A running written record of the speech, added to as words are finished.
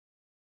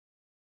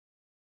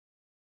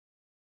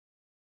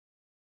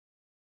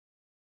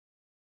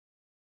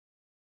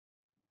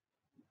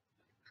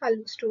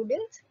Hello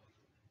students.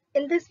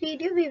 In this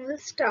video we will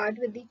start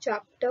with the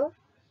chapter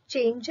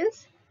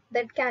changes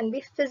that can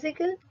be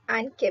physical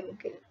and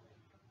chemical.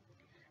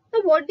 Now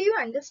what do you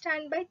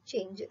understand by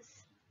changes?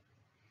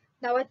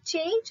 Now a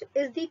change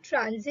is the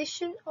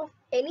transition of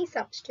any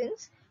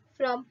substance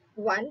from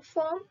one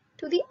form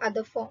to the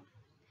other form.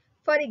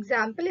 For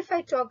example, if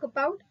I talk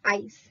about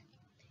ice.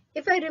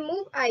 If I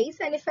remove ice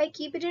and if I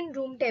keep it in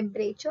room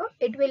temperature,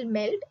 it will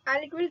melt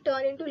and it will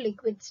turn into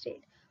liquid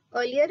state.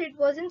 Earlier it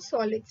was in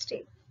solid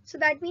state. So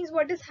that means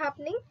what is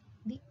happening?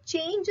 The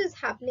change is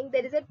happening.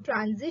 There is a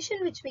transition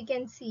which we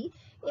can see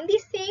in the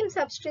same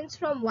substance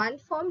from one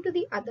form to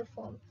the other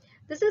form.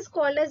 This is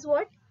called as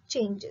what?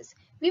 Changes.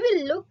 We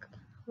will look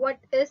what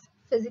is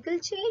physical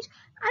change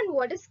and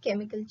what is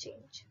chemical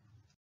change.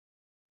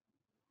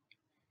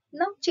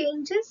 Now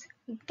changes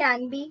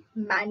can be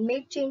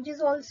man-made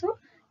changes also,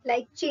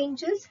 like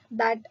changes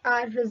that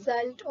are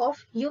result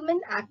of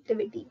human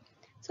activity.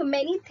 So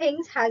many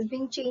things has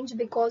been changed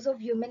because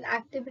of human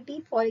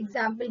activity. For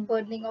example,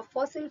 burning of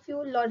fossil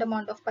fuel, lot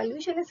amount of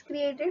pollution is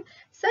created.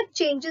 Such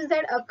changes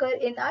that occur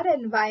in our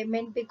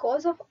environment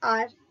because of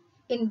our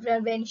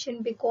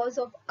intervention, because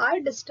of our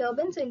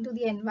disturbance into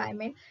the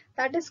environment,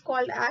 that is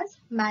called as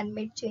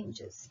man-made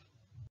changes.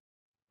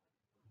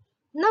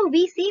 Now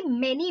we see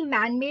many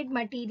man-made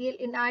material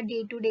in our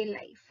day-to-day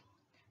life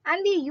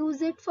and we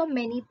use it for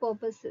many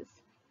purposes.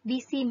 We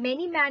see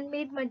many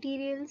man-made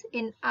materials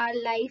in our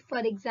life, for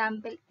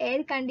example,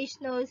 air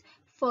conditioners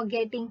for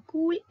getting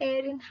cool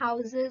air in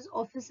houses,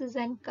 offices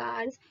and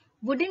cars,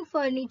 wooden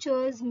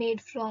furnitures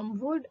made from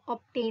wood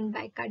obtained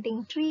by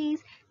cutting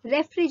trees,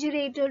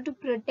 refrigerator to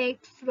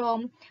protect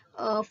from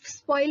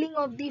spoiling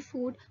of the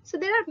food. So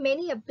there are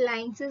many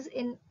appliances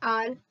in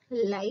our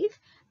life,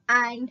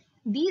 and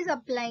these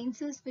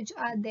appliances which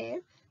are there,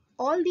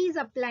 all these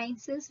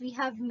appliances we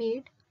have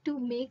made to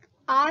make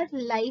our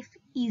life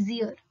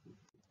easier.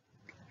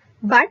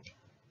 But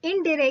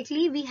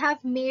indirectly we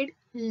have made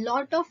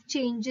lot of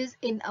changes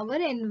in our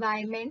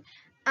environment,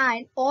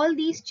 and all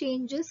these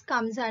changes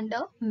comes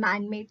under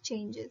man-made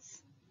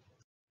changes.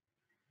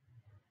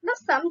 Now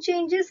some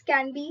changes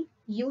can be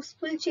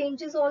useful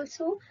changes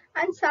also,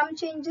 and some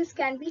changes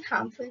can be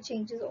harmful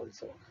changes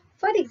also.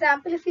 For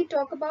example, if we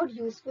talk about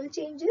useful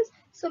changes,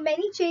 so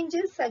many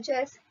changes such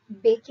as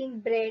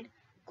baking bread,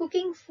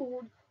 cooking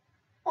food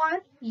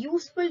are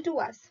useful to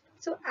us.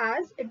 So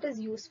as it is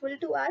useful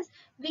to us,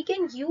 we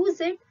can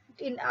use it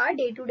in our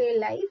day-to-day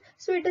life.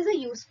 So it is a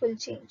useful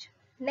change.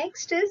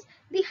 Next is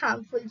the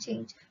harmful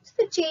change. So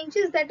the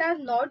changes that are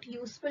not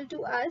useful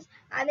to us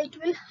and it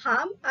will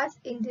harm us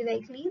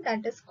indirectly,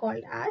 that is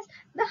called as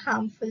the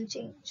harmful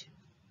change.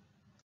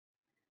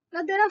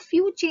 Now there are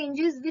few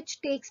changes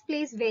which takes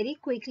place very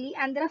quickly,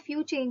 and there are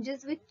few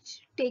changes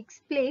which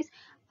takes place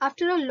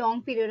after a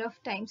long period of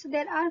time. So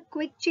there are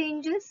quick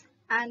changes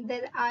and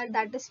there are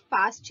that is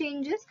fast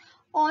changes,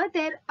 or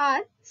there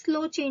are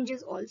slow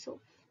changes also.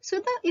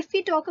 So if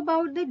we talk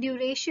about the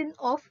duration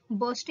of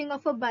bursting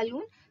of a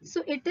balloon,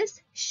 so it is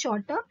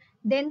shorter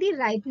than the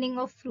ripening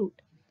of fruit.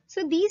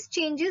 So these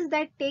changes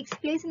that takes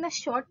place in a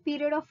short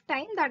period of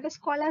time, that is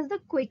called as the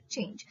quick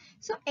change.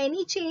 So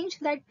any change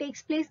that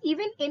takes place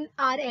even in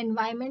our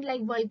environment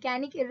like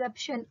volcanic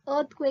eruption,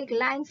 earthquake,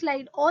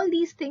 landslide, all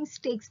these things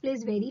takes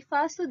place very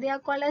fast. So they are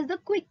called as the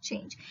quick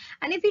change.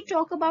 And if we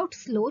talk about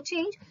slow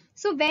change,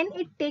 so when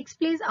it takes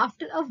place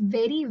after a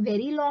very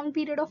long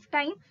period of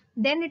time,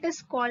 then it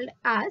is called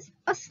as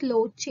a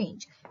slow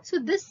change. So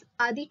these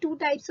are the two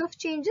types of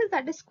changes,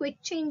 that is quick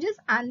changes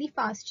and the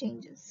fast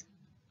changes.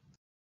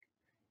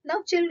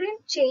 Now children,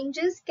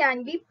 changes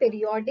can be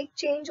periodic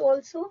change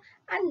also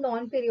and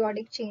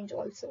non-periodic change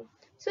also.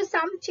 So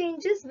some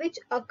changes which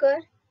occur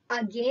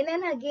again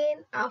and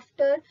again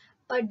after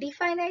a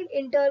definite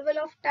interval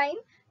of time,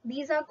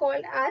 these are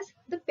called as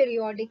the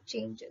periodic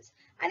changes.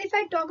 And if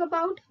I talk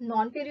about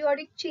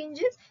non-periodic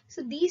changes,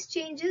 so these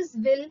changes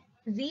will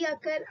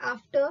reoccur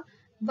after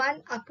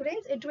one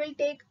occurrence. It will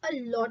take a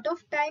lot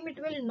of time, it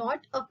will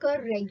not occur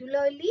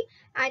regularly,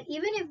 and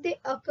even if they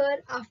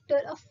occur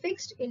after a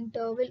fixed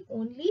interval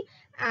only,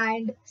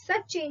 and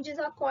such changes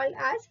are called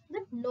as the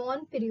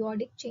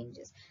non-periodic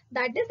changes.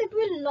 That is, it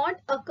will not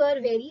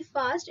occur very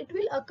fast, it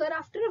will occur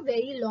after a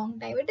very long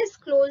time. It is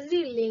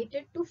closely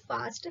related to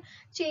fast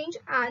change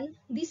and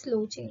the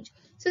slow change.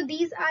 So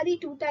these are the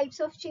two types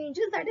of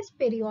changes, that is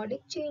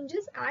periodic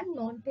changes and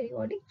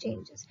non-periodic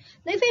changes.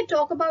 Now if I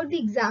talk about the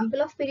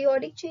example of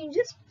periodic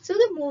changes, so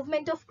the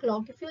movement of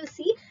clock, if you'll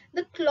see,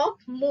 the clock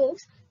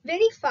moves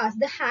very fast,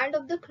 the hand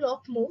of the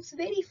clock moves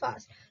very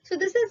fast. So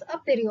this is a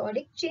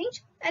periodic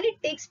change and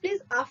it takes place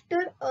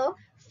after a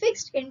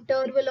fixed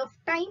interval of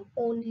time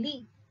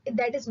only.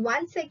 That is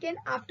 1 second,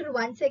 after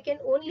 1 second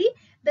only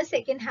the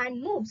second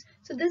hand moves.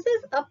 So this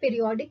is a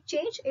periodic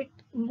change, it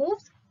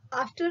moves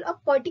after a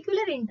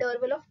particular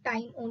interval of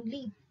time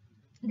only.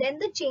 Then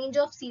the change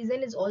of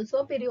season is also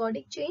a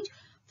periodic change.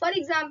 For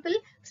example,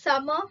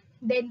 summer,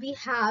 then we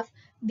have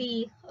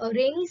the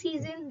rainy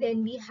season,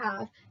 then we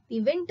have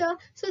the winter.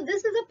 So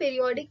this is a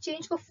periodic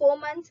change for 4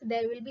 months.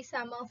 There will be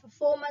summer for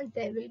 4 months,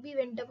 there will be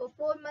winter for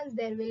 4 months,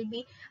 there will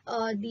be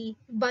the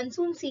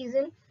monsoon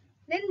season.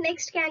 Then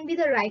next can be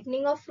the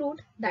ripening of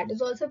fruit. That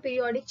is also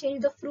periodic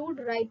change. The fruit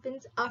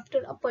ripens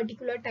after a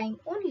particular time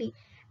only.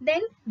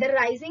 Then the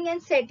rising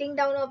and setting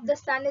down of the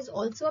sun is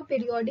also a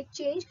periodic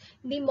change.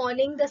 In the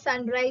morning the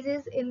sun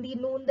rises, in the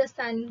noon the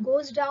sun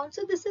goes down.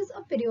 So this is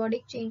a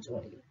periodic change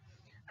only.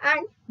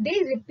 And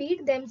they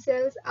repeat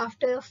themselves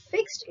after a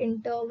fixed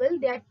interval.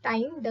 Their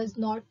time does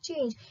not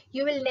change.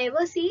 You will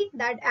never see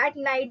that at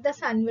night the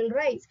sun will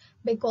rise,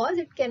 because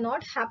it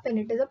cannot happen.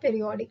 It is a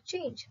periodic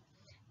change.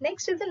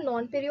 Next is the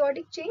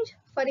non-periodic change.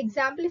 For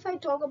example, if I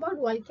talk about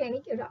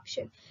volcanic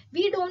eruption,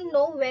 we don't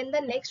know when the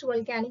next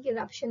volcanic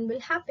eruption will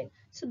happen.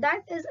 So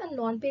that is a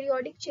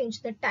non-periodic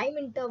change. The time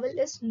interval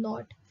is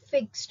not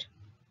fixed.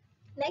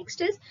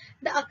 Next is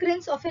the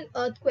occurrence of an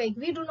earthquake.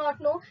 We do not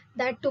know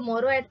that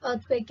tomorrow an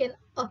earthquake can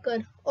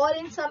occur, or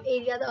in some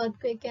area the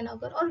earthquake can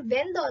occur, or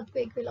when the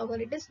earthquake will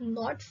occur. It is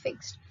not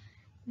fixed.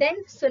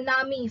 Then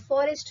tsunami,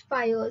 forest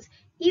fires,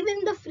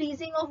 even the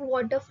freezing of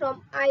water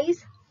from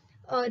ice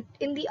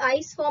in the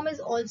ice form is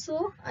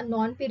also a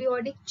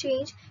non-periodic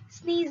change.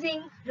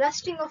 Sneezing,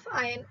 rusting of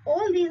iron,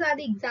 all these are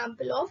the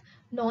example of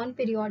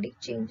non-periodic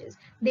changes.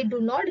 They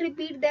do not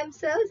repeat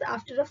themselves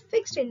after a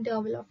fixed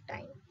interval of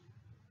time.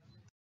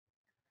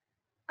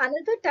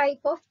 Another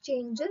type of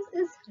changes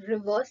is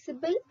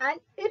reversible and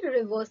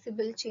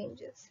irreversible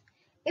changes.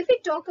 If we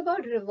talk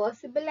about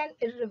reversible and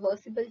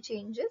irreversible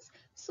changes,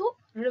 so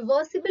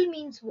reversible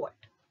means what?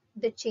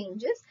 The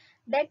changes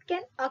that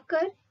can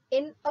occur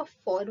in a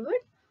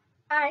forward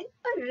and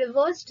a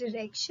reverse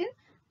direction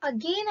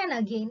again and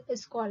again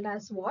is called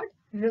as what?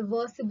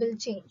 Reversible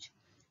change.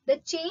 The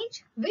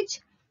change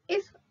which,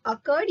 if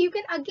occurred, you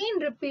can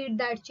again repeat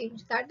that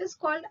change. That is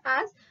called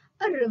as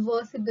a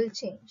reversible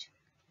change.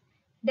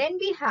 Then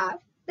we have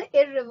the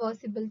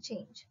irreversible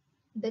change,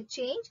 the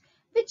change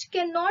which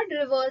cannot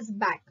reverse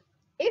back.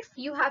 If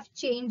you have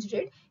changed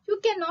it, you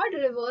cannot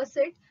reverse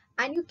it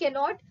and you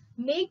cannot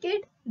make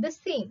it the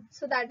same.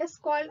 So that is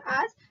called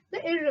as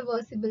the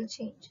irreversible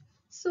change.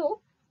 So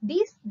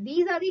these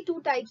are the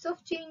two types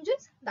of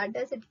changes. That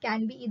is, it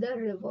can be either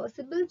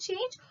reversible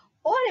change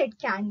or it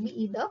can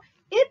be either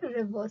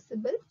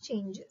irreversible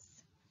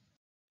changes.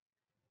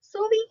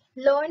 So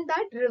we learned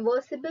that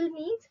reversible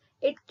means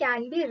it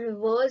can be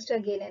reversed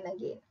again and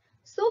again.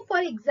 So for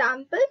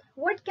example,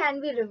 what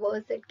can we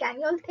reverse it?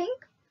 Can you all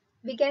think?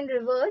 We can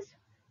reverse.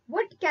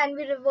 What can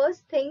we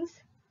reverse? Things.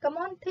 Come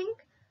on, think.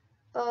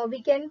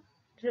 We can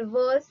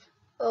reverse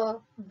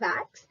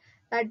wax,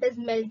 that is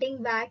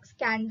melting wax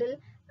candle,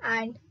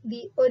 and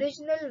the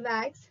original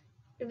wax.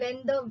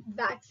 When the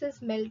wax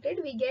is melted,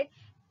 we get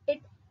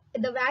it,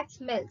 the wax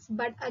melts,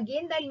 but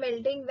again that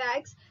melting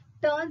wax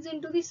turns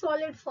into the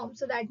solid form.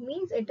 So that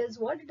means it is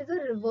what? It is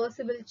a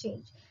reversible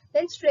change.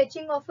 Then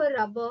stretching of a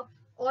rubber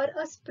or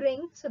a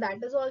spring, so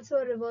that is also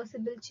a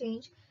reversible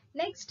change.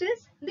 Next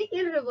is the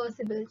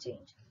irreversible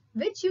change,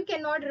 which you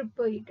cannot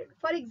repeat it.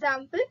 For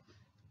example,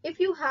 if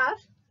you have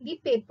the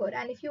paper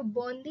and if you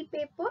burn the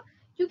paper,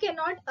 you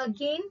cannot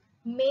again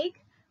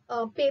make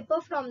paper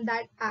from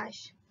that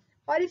ash.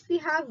 Or if we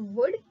have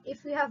wood,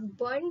 if we have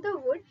burned the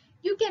wood,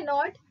 you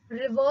cannot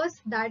reverse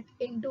that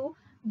into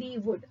the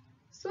wood.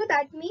 So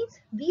that means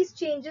these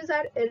changes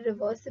are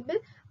irreversible.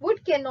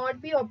 Wood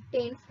cannot be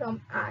obtained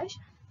from ash.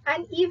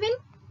 And even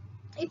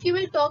if you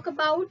will talk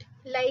about,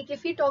 like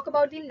if you talk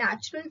about the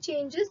natural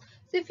changes,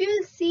 so if you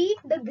will see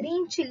the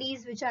green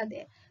chilies which are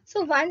there,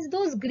 so once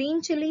those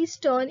green chilies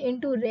turn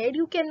into red,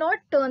 you cannot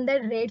turn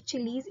that red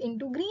chilies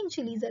into green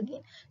chilies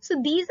again. So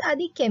these are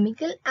the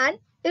chemical and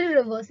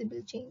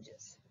irreversible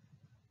changes.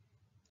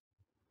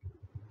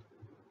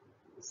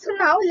 So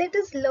now let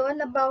us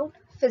learn about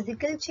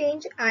physical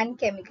change and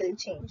chemical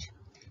change.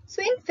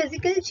 So in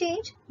physical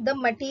change, the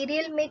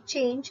material may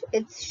change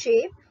its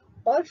shape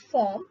or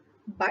form,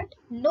 but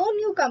no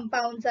new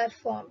compounds are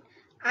formed.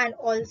 And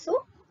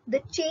also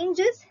the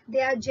changes,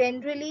 they are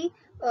generally,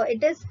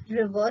 it is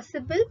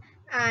reversible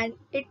and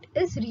it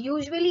is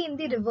usually in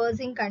the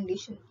reversing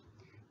condition.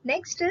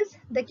 Next is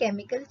the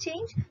chemical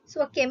change.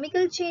 So a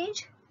chemical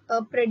change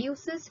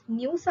produces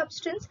new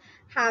substance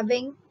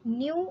having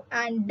new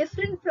and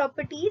different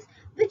properties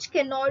which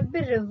cannot be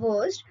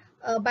reversed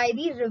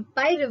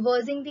by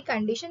reversing the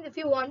condition. If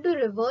you want to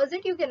reverse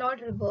it, you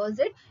cannot reverse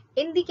it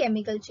in the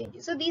chemical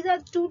change. So these are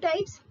two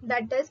types,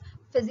 that is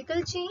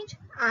physical change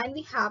and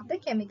we have the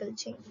chemical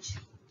change.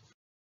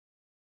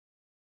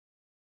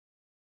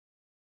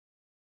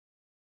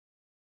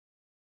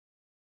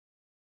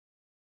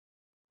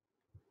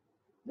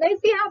 Now,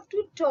 if we have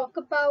to talk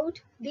about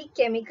the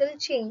chemical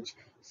change,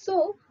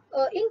 so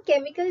in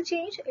chemical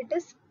change, it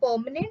is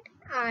permanent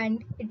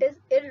and it is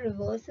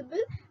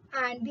irreversible,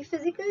 and the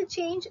physical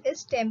change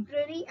is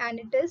temporary and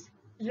it is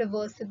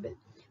reversible.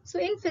 So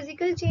in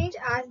physical change,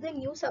 as the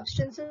new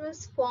substances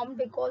is formed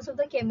because of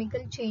the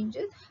chemical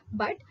changes,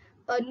 but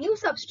a new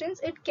substance,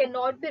 it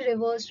cannot be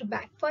reversed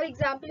back. For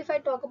example, if I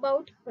talk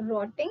about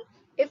rotting,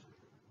 if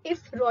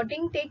if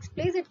rotting takes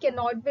place, it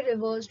cannot be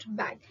reversed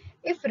back.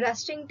 If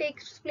rusting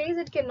takes place,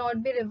 it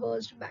cannot be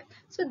reversed back.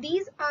 So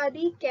these are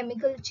the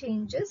chemical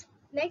changes.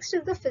 Next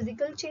is the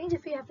physical change.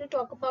 If we have to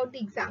talk about the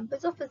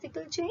examples of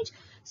physical change,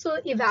 so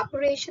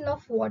evaporation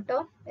of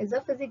water is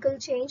a physical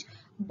change,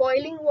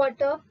 boiling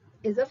water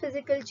is a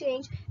physical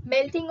change,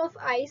 melting of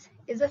ice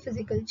is a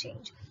physical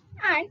change.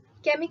 And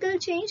chemical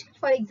change,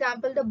 for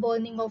example, the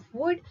burning of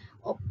wood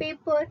or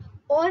paper,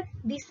 or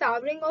the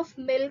souring of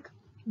milk,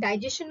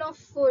 digestion of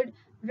food,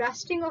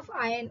 rusting of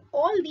iron,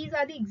 all these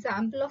are the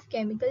example of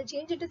chemical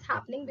change. It is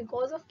happening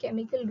because of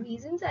chemical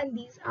reasons, and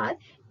these are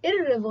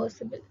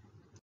irreversible.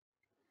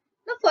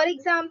 Now, for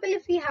example,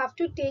 if we have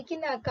to take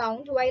in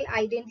account while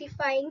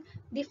identifying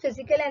the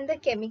physical and the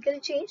chemical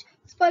change,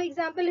 for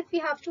example, if we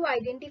have to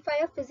identify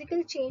a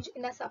physical change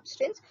in a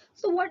substance,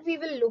 so what we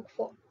will look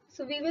for?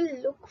 So we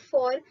will look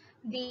for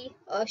the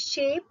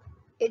shape,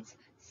 its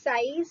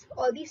size,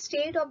 or the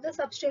state of the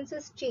substance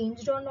is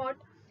changed or not,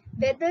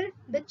 whether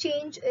the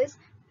change is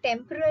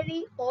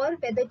temporary or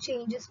whether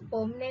change is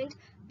permanent,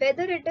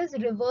 whether it is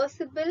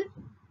reversible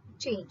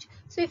change.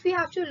 So if we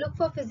have to look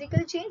for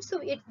physical change, so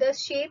it the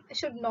shape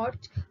should not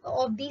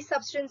of these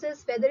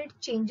substances, whether it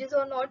changes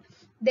or not,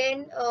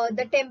 then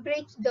the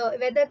temperature, the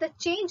whether the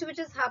change which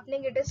is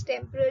happening, it is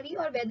temporary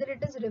or whether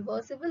it is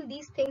reversible,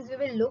 these things we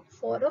will look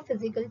for a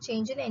physical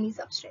change in any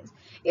substance.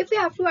 If we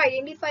have to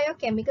identify a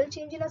chemical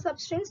change in a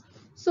substance,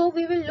 so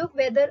we will look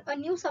whether a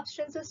new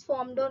substance is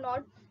formed or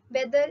not,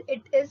 whether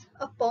it is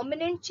a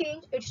permanent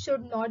change, it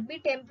should not be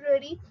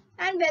temporary,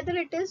 and whether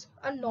it is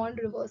a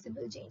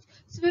non-reversible change.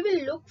 So we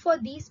will look for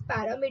these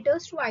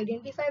parameters to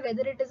identify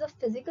whether it is a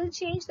physical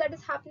change that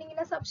is happening in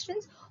a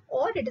substance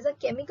or it is a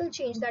chemical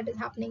change that is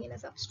happening in a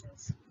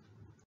substance.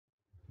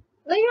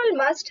 Now you all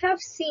must have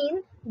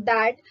seen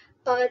that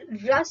a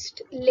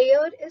rust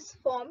layer is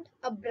formed,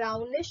 a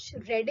brownish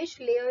reddish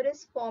layer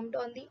is formed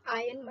on the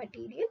iron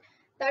material,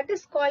 that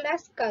is called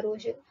as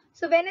corrosion.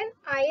 So when an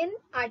iron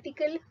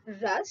article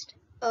rust,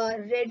 a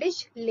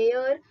reddish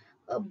layer,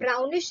 a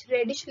brownish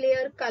reddish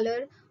layer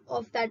color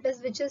of that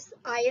is which is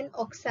iron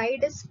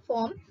oxide is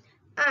formed,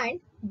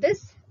 and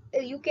this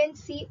you can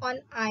see on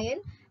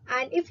iron,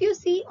 and if you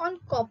see on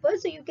copper,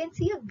 so you can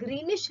see a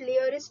greenish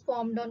layer is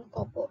formed on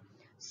copper.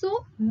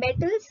 So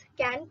metals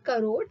can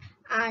corrode,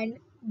 and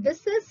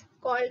this is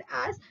called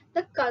as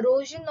the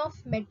corrosion of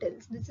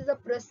metals. This is a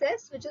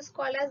process which is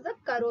called as the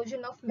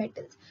corrosion of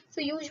metals. So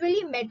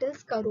usually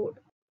metals corrode.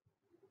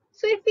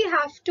 So if we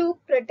have to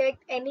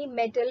protect any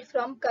metal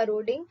from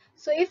corroding,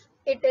 so if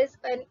it is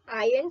an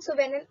iron, so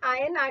when an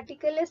iron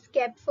article is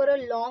kept for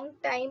a long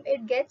time,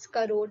 it gets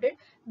corroded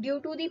due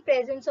to the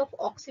presence of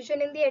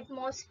oxygen in the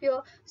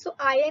atmosphere. So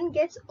iron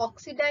gets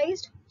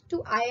oxidized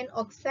to iron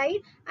oxide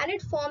and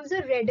it forms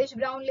a reddish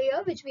brown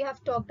layer which we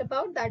have talked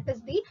about, that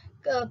is the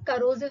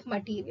corrosive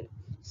material.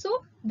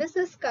 So this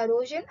is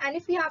corrosion, and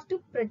if we have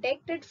to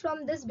protect it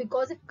from this,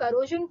 because if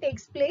corrosion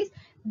takes place,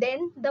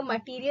 then the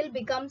material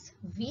becomes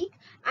weak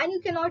and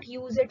you cannot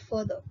use it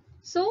further.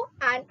 So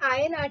an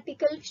iron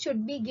article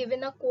should be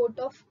given a coat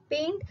of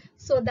paint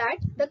so that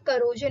the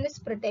corrosion is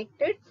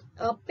protected.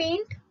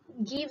 Paint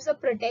gives a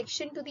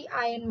protection to the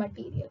iron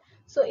material.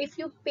 So if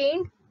you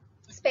paint,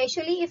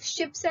 especially if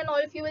ships and all,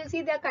 if you will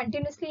see, they are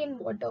continuously in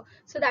water,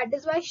 so that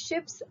is why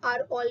ships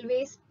are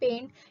always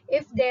paint.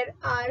 If there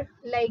are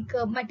like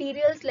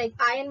materials like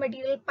iron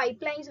material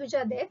pipelines which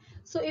are there,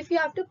 so if you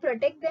have to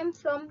protect them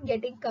from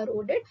getting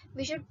corroded,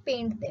 we should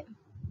paint them.